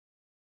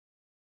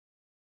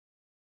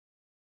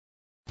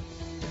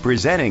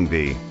Presenting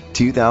the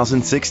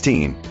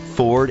 2016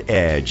 Ford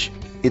Edge.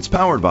 It's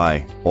powered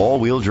by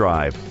all-wheel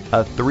drive,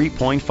 a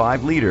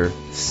 3.5-liter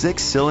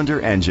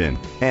 6-cylinder engine,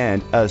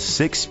 and a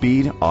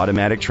 6-speed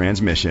automatic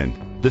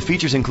transmission. The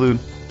features include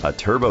a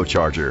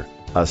turbocharger,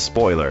 a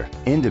spoiler,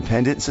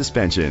 independent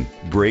suspension,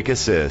 brake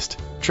assist,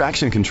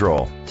 traction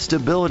control,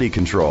 stability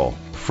control,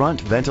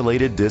 front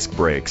ventilated disc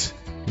brakes,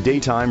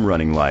 daytime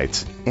running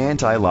lights,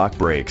 anti-lock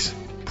brakes,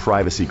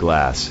 privacy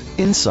glass.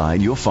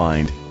 Inside you'll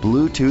find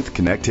Bluetooth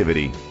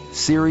connectivity,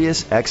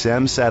 Sirius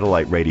XM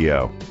satellite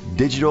radio,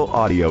 digital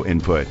audio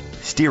input,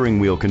 steering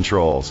wheel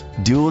controls,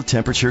 dual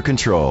temperature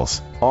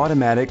controls,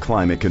 automatic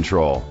climate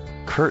control,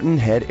 curtain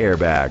head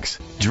airbags,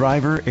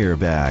 driver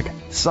airbag,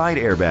 side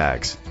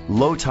airbags,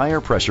 low tire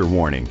pressure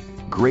warning.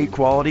 Great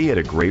quality at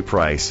a great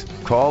price.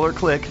 Call or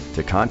click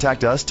to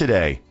contact us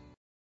today.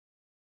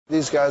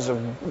 These guys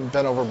have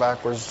bent over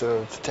backwards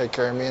to take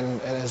care of me,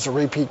 and as a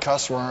repeat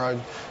customer,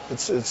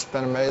 it's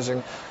been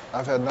amazing.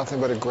 I've had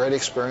nothing but a great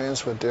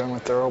experience with dealing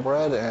with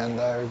Thoroughbred,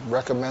 and I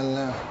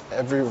recommend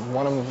every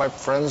one of my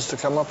friends to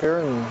come up here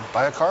and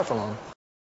buy a car from them.